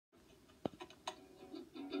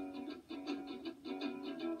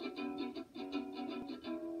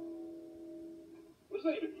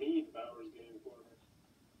played a Mead Bowers game for me.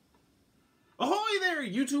 Ahoy there,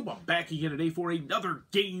 YouTube! I'm back again today for another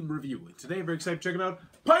game review. And today I'm very excited to check out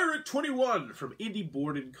Pirate 21 from Indie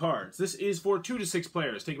Board and Cards. This is for 2 to 6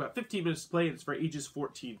 players. Take about 15 minutes to play, and it's for ages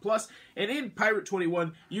 14 plus. And in Pirate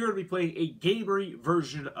 21, you're going to be playing a gamery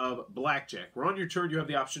version of Blackjack, where on your turn you have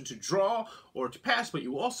the option to draw or to pass, but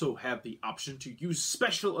you also have the option to use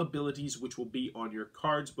special abilities, which will be on your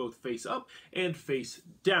cards, both face up and face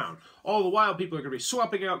down. All the while, people are going to be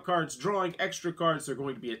swapping out cards, drawing extra cards. They're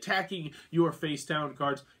going to be attacking your face down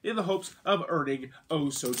cards in the hopes of earning oh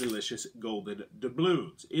so delicious golden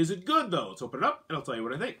doubloons. Is it good though? Let's open it up and I'll tell you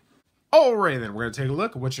what I think. Alright then, we're going to take a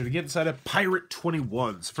look at what you're going to get inside of Pirate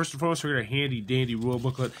 21's. First and foremost, we're going to handy dandy rule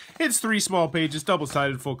booklet. It's 3 small pages,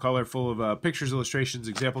 double-sided, full color, full of pictures, illustrations,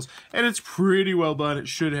 examples, and it's pretty well done. It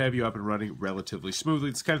should have you up and running relatively smoothly.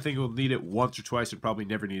 It's the kind of thing you'll need it once or twice and probably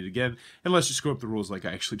never need it again, unless you screw up the rules like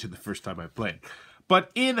I actually did the first time I played. But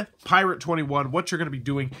in Pirate 21, what you're going to be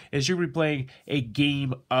doing is you're going to be playing a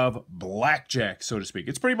game of blackjack, so to speak.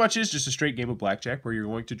 It's pretty much just a straight game of blackjack where you're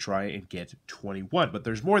going to try and get 21. But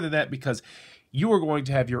there's more than that because you are going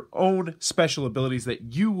to have your own special abilities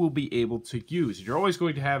that you will be able to use. And you're always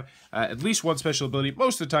going to have at least one special ability.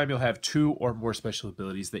 Most of the time, you'll have 2 or more special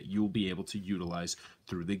abilities that you'll be able to utilize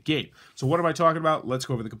through the game. So what am I talking about? Let's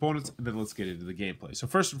go over the components, and then let's get into the gameplay. So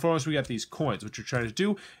first and foremost, we got these coins. What you're trying to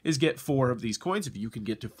do is get 4 of these coins. If you can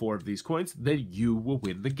get to 4 of these coins, then you will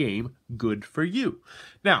win the game. Good for you.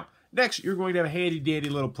 Now, next, you're going to have a handy-dandy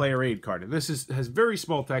little player aid card. And this has very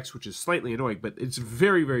small text, which is slightly annoying, but it's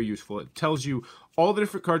very, very useful. It tells you all the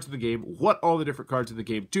different cards in the game, what all the different cards in the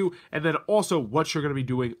game do, and then also what you're going to be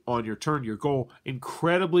doing on your turn, your goal.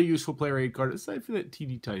 Incredibly useful player aid card, aside from that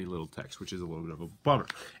teeny tiny little text, which is a little bit of a bummer.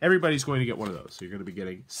 Everybody's going to get one of those, so you're going to be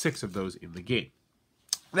getting 6 of those in the game.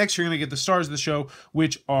 Next, you're going to get the stars of the show,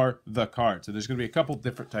 which are the cards. And there's going to be a couple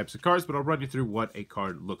different types of cards, but I'll run you through what a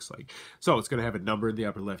card looks like. So it's going to have a number in the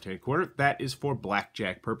upper left-hand corner. That is for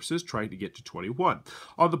blackjack purposes, trying to get to 21.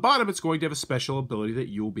 On the bottom, it's going to have a special ability that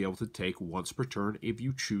you will be able to take once per turn if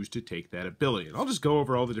you choose to take that ability. And I'll just go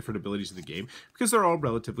over all the different abilities in the game because they're all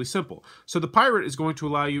relatively simple. So the pirate is going to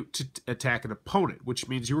allow you to attack an opponent, which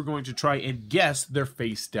means you are going to try and guess their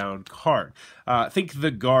face-down card. Think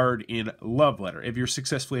the guard in Love Letter. If you're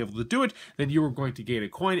successfully able to do it, then you are going to gain a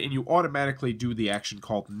coin, and you automatically do the action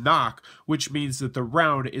called knock, which means that the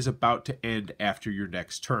round is about to end after your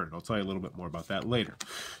next turn. I'll tell you a little bit more about that later.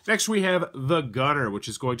 Next, we have the gunner, which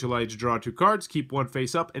is going to allow you to draw 2 cards, keep one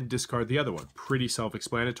face up, and discard the other one. Pretty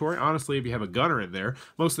self-explanatory. Honestly, if you have a gunner in there,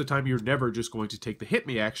 most of the time you're never just going to take the hit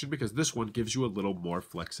me action because this one gives you a little more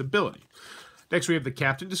flexibility. Next, we have the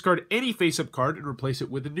captain. Discard any face-up card and replace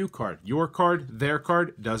it with a new card. Your card, their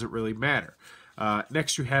card, doesn't really matter.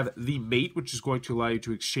 Next, you have the mate, which is going to allow you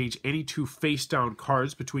to exchange any 2 face-down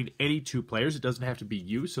cards between any 2 players. It doesn't have to be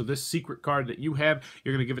you. So this secret card that you have,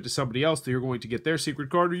 you're going to give it to somebody else. You're going to get their secret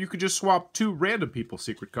card, or you could just swap 2 random people's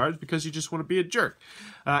secret cards because you just want to be a jerk.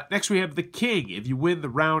 Next, we have the king. If you win the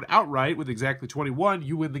round outright with exactly 21,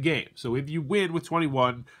 you win the game. So if you win with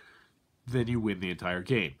 21, then you win the entire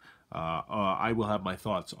game. I will have my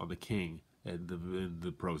thoughts on the king and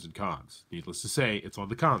the pros and cons. Needless to say, it's on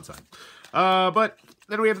the con side. But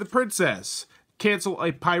then we have the princess. Cancel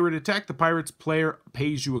a pirate attack. The pirate's player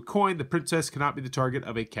pays you a coin. The princess cannot be the target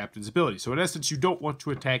of a captain's ability. So in essence, you don't want to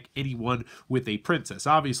attack anyone with a princess.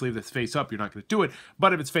 Obviously, if it's face up, you're not going to do it.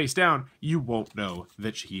 But if it's face down, you won't know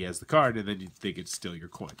that he has the card, and then you think it's still your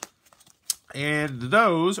coin. And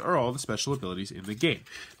those are all the special abilities in the game.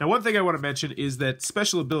 Now, one thing I want to mention is that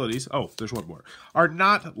special abilities, oh, there's one more, are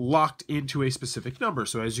not locked into a specific number.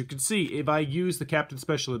 So as you can see, if I use the captain's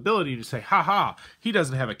special ability to say, haha, he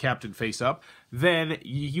doesn't have a captain face up, then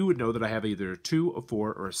you would know that I have either a 2, a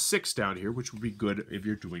 4, or a 6 down here, which would be good if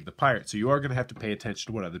you're doing the pirate. So you are going to have to pay attention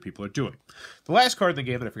to what other people are doing. The last card in the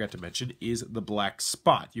game that I forgot to mention is the black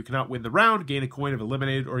spot. You cannot win the round, gain a coin if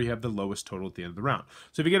eliminated, or you have the lowest total at the end of the round.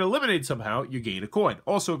 So if you get eliminated somehow, you gain a coin.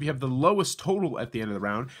 Also, if you have the lowest total at the end of the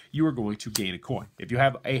round, you are going to gain a coin. If you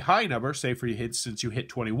have a high number, say for instance you hit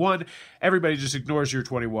 21, everybody just ignores your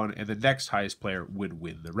 21, and the next highest player would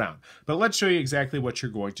win the round. But let's show you exactly what you're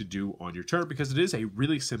going to do on your turn, because it is a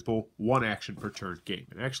really simple 1 action per turn game.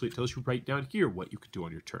 And actually, it tells you right down here what you can do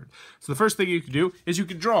on your turn. So the first thing you can do is you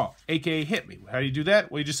can draw, aka hit me. How do you do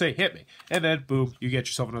that? Well, you just say hit me. And then, boom, you get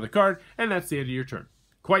yourself another card, and that's the end of your turn.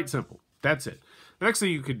 Quite simple. That's it. The next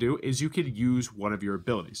thing you can do is you can use one of your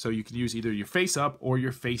abilities. So you can use either your face up or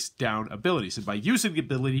your face down abilities. And by using the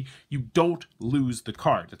ability, you don't lose the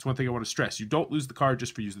card. That's one thing I want to stress. You don't lose the card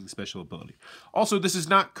just for using the special ability. Also, this is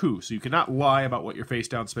not coup, so you cannot lie about what your face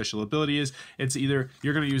down special ability is. It's either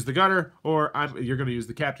you're going to use the gunner or you're going to use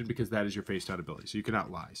the captain because that is your face down ability. So you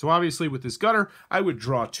cannot lie. So obviously with this gunner, I would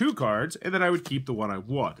draw 2 cards and then I would keep the one I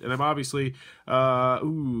want. And I'm obviously,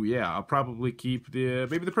 I'll probably keep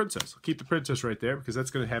maybe the princess. I'll keep the princess right there because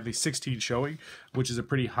that's going to have me 16 showing, which is a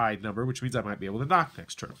pretty high number, which means I might be able to knock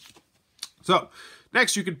next turn. So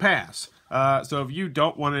next you can pass. So if you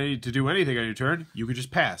don't want to do anything on your turn, you can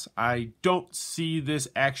just pass. I don't see this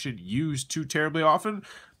action used too terribly often,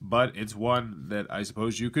 but it's one that I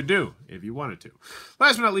suppose you could do if you wanted to.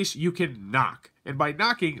 Last but not least, you can knock. And by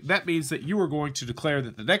knocking, that means that you are going to declare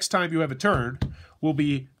that the next time you have a turn will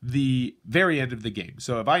be the very end of the game.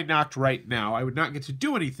 So if I knocked right now, I would not get to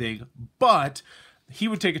do anything, but he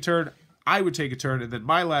would take a turn, I would take a turn, and then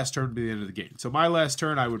my last turn would be the end of the game. So my last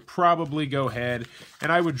turn, I would probably go ahead,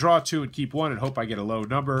 and I would draw 2 and keep 1 and hope I get a low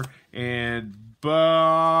number. And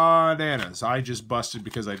bananas. I just busted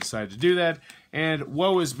because I decided to do that. And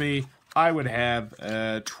woe is me, I would have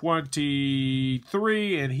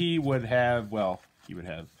 23, and he would have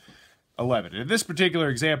 11. In this particular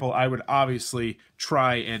example, I would obviously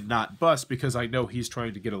try and not bust because I know he's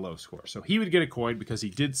trying to get a low score. So he would get a coin because he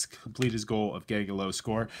did complete his goal of getting a low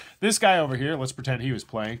score. This guy over here, let's pretend he was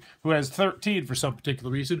playing, who has 13 for some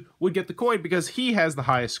particular reason, would get the coin because he has the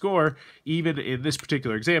highest score. Even in this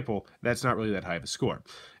particular example, that's not really that high of a score.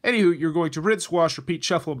 Anywho, you're going to rinse, wash, repeat,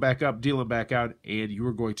 shuffle him back up, deal him back out, and you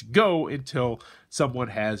are going to go until someone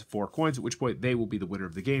has 4 coins, at which point they will be the winner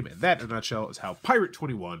of the game. And that, in a nutshell, is how Pirate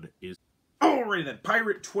 21 is. Alrighty then,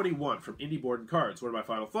 Pirate 21 from Indie Board and Cards. What are my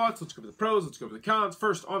final thoughts? Let's go over the pros, let's go over the cons.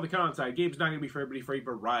 First, on the con side, game's not going to be for everybody for a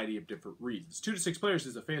variety of different reasons. 2 to 6 players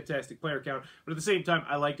is a fantastic player count, but at the same time,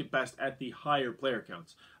 I liked it best at the higher player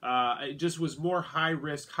counts. It just was more high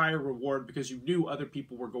risk, higher reward because you knew other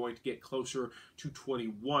people were going to get closer to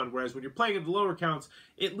 21, whereas when you're playing at the lower counts,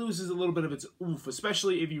 it loses a little bit of its oomph,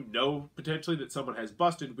 especially if you know potentially that someone has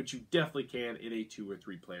busted, which you definitely can in a 2 or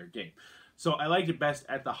 3 player game. So I liked it best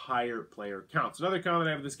at the higher player counts. Another con that I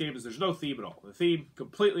have in this game is there's no theme at all. The theme,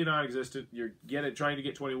 completely non-existent. You're trying to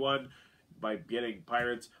get 21 by getting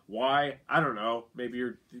pirates. Why? I don't know. Maybe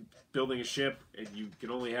you're building a ship and you can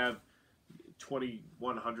only have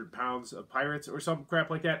 2,100 pounds of pirates or some crap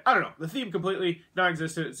like that. I don't know. The theme, completely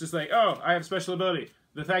non-existent. It's just like, oh, I have special ability.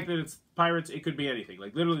 The fact that it's pirates, it could be anything.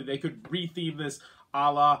 Like, literally, they could re-theme this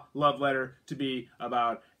a la Love Letter to be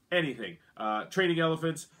about anything. Training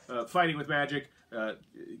elephants, fighting with magic,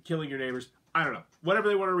 killing your neighbors. I don't know. Whatever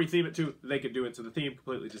they want to retheme it to, they can do it, so the theme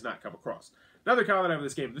completely does not come across. Another con that I have in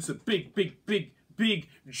this game, this is a big,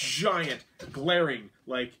 giant, glaring,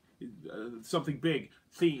 like, something big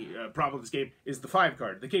problem with this game, is the 5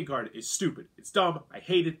 card. The king card is stupid. It's dumb. I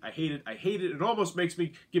hate it. I hate it. I hate it. It almost makes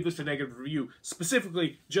me give this a negative review,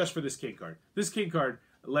 specifically just for this king card. This king card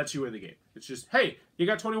lets you win the game. It's just, hey, you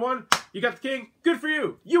got 21, you got the king, good for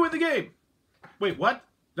you. You win the game. Wait, what?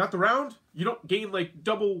 Not the round? You don't gain, like,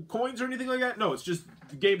 double coins or anything like that? No, it's just,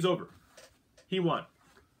 the game's over. He won.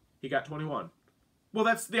 He got 21. Well,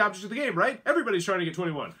 that's the object of the game, right? Everybody's trying to get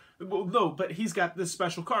 21. Well, no, but he's got this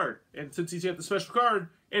special card. And since he's got the special card,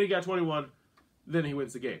 and he got 21, then he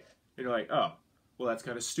wins the game. And you're like, oh, well, that's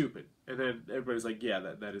kind of stupid. And then everybody's like, yeah,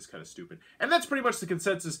 that is kind of stupid. And that's pretty much the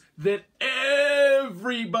consensus that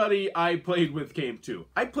everybody I played with came to.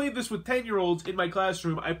 I played this with 10-year-olds in my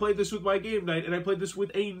classroom. I played this with my game night, and I played this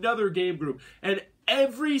with another game group. And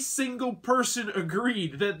every single person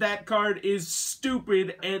agreed that that card is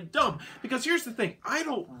stupid and dumb. Because here's the thing. I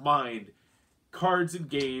don't mind cards in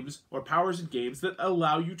games or powers in games that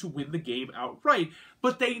allow you to win the game outright,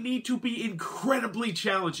 but they need to be incredibly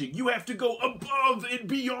challenging. You have to go above and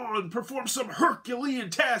beyond, perform some Herculean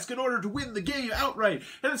task in order to win the game outright.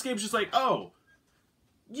 And this game's just like, oh,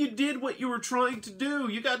 you did what you were trying to do.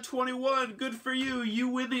 You got 21. Good for you. You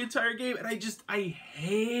win the entire game. And I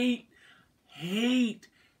hate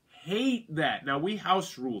that. Now, we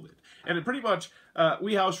house ruled it. And it pretty much,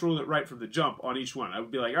 we house ruled it right from the jump on each one. I would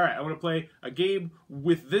be like, all right, I want to play a game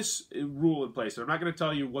with this rule in place. So I'm not going to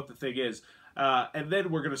tell you what the thing is. And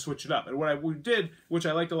then we're going to switch it up. And what we did, which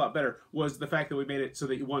I liked a lot better, was the fact that we made it so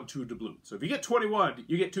that you won 2 doubloons. So if you get 21,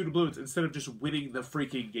 you get 2 doubloons instead of just winning the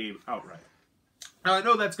freaking game outright. Now, I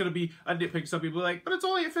know that's going to be a nitpick. Some people are like, but it's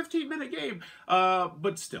only a 15-minute game.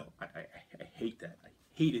 But still, I hate that. I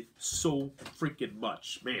hate it so freaking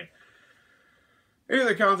much. Man. Any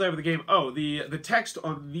other cons I have with the game? Oh, the text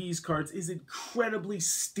on these cards is incredibly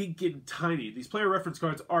stinking tiny. These player reference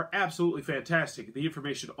cards are absolutely fantastic. The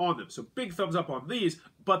information on them. So big thumbs up on these,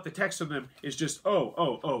 but the text on them is just,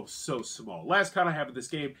 oh, so small. Last con I have with this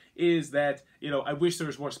game is that, I wish there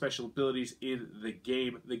was more special abilities in the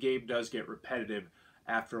game. The game does get repetitive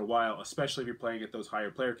after a while, especially if you're playing at those higher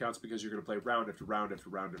player counts, because you're going to play round after round after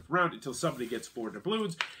round after round until somebody gets 4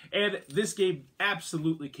 doubloons. And this game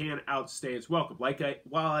absolutely can outstay its welcome.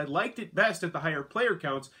 While I liked it best at the higher player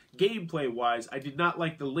counts, gameplay-wise, I did not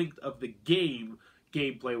like the length of the game,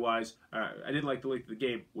 gameplay-wise. I didn't like the length of the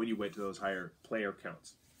game when you went to those higher player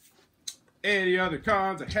counts. Any other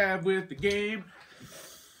cons I have with the game?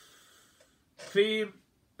 Theme,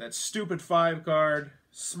 that stupid 5 card,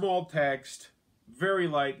 small text, very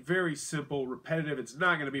light, very simple, repetitive. It's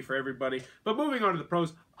not going to be for everybody. But moving on to the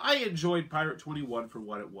pros, I enjoyed Pirate 21 for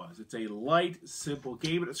what it was. It's a light, simple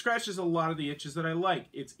game, and it scratches a lot of the itches that I like.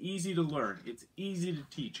 It's easy to learn. It's easy to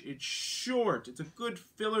teach. It's short. It's a good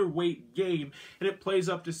filler weight game, and it plays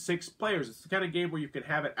up to 6 players. It's the kind of game where you can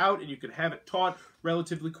have it out and you can have it taught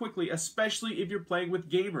relatively quickly, especially if you're playing with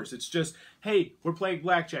gamers. It's just, hey, we're playing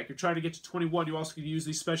blackjack. You're trying to get to 21. You also can use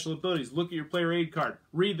these special abilities. Look at your player aid card.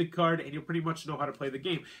 Read the card, and you'll pretty much know how to play the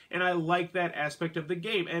game. And I like that aspect of the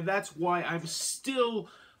game, and that's why I'm still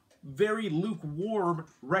very lukewarm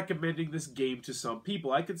recommending this game to some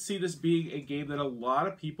people. I could see this being a game that a lot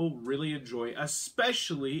of people really enjoy,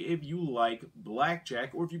 especially if you like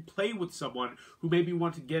blackjack or if you play with someone who maybe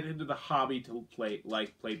want to get into the hobby to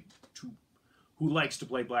who likes to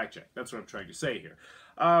play blackjack. That's what I'm trying to say here.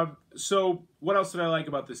 So what else did I like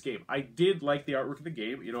about this game? I did like the artwork of the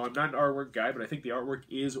game. I'm not an artwork guy, but I think the artwork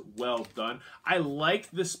is well done. I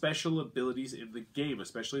liked the special abilities in the game,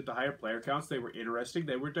 especially at the higher player counts. They were interesting.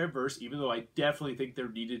 They were diverse, even though I definitely think there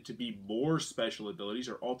needed to be more special abilities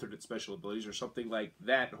or alternate special abilities or something like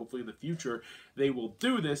that. Hopefully in the future they will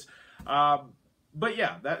do this. But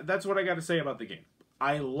yeah, that's what I got to say about the game.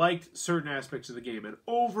 I liked certain aspects of the game, and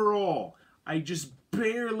overall, I just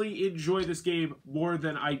barely enjoy this game more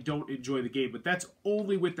than I don't enjoy the game, but that's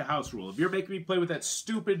only with the house rule. If you're making me play with that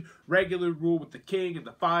stupid regular rule with the king and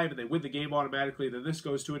the 5 and they win the game automatically, then this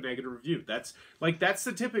goes to a negative review. That's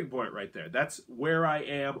the tipping point right there. That's where I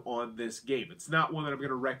am on this game. It's not one that I'm going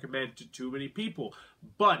to recommend to too many people,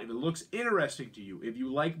 but if it looks interesting to you, if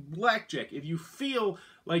you like blackjack, if you feel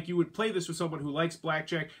like you would play this with someone who likes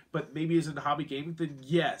blackjack but maybe isn't into hobby gaming, then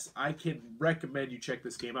yes, I can recommend you check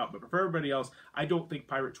this game out. But for everybody else, I don't think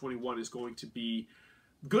Pirate 21 is going to be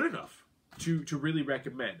good enough to really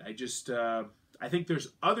recommend. I think there's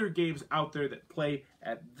other games out there that play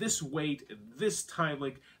at this weight and this time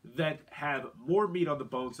length that have more meat on the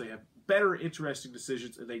bones. They have better, interesting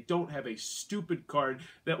decisions, and they don't have a stupid card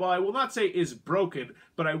that, well, I will not say is broken,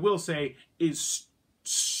 but I will say is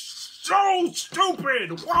so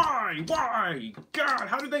stupid! Why? God,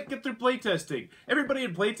 how did that get through playtesting? Everybody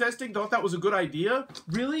in playtesting thought that was a good idea?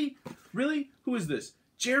 Really? Really? Who is this?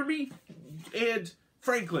 Jeremy and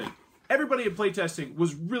Franklin. Everybody in playtesting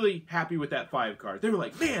was really happy with that 5 card. They were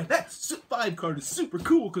like, man, that 5 card is super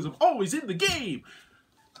cool because I'm always in the game.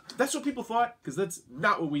 That's what people thought, because that's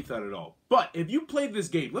not what we thought at all. But if you played this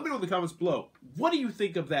game, let me know in the comments below. What do you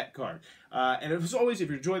think of that card? And as always, if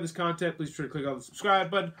you're enjoying this content, please be sure to click on the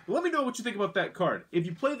subscribe button. Let me know what you think about that card. If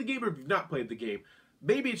you played the game or if you've not played the game,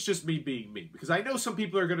 maybe it's just me being me. Because I know some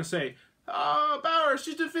people are going to say, oh, Bauer, it's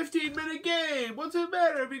just a 15-minute game. What's it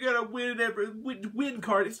matter if you got a win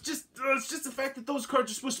card? It's just the fact that those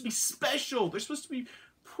cards are supposed to be special. They're supposed to be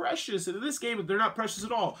precious. And in this game, they're not precious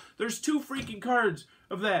at all. There's 2 freaking cards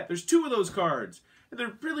of that. There's 2 of those cards. And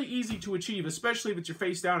they're really easy to achieve, especially if it's your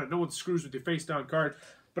face down and no one screws with your face down card.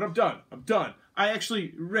 But I'm done. I'm done. I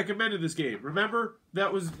actually recommended this game. Remember?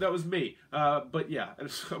 That was me. But yeah,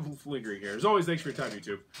 I'm lingering here. As always, thanks for your time,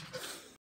 YouTube.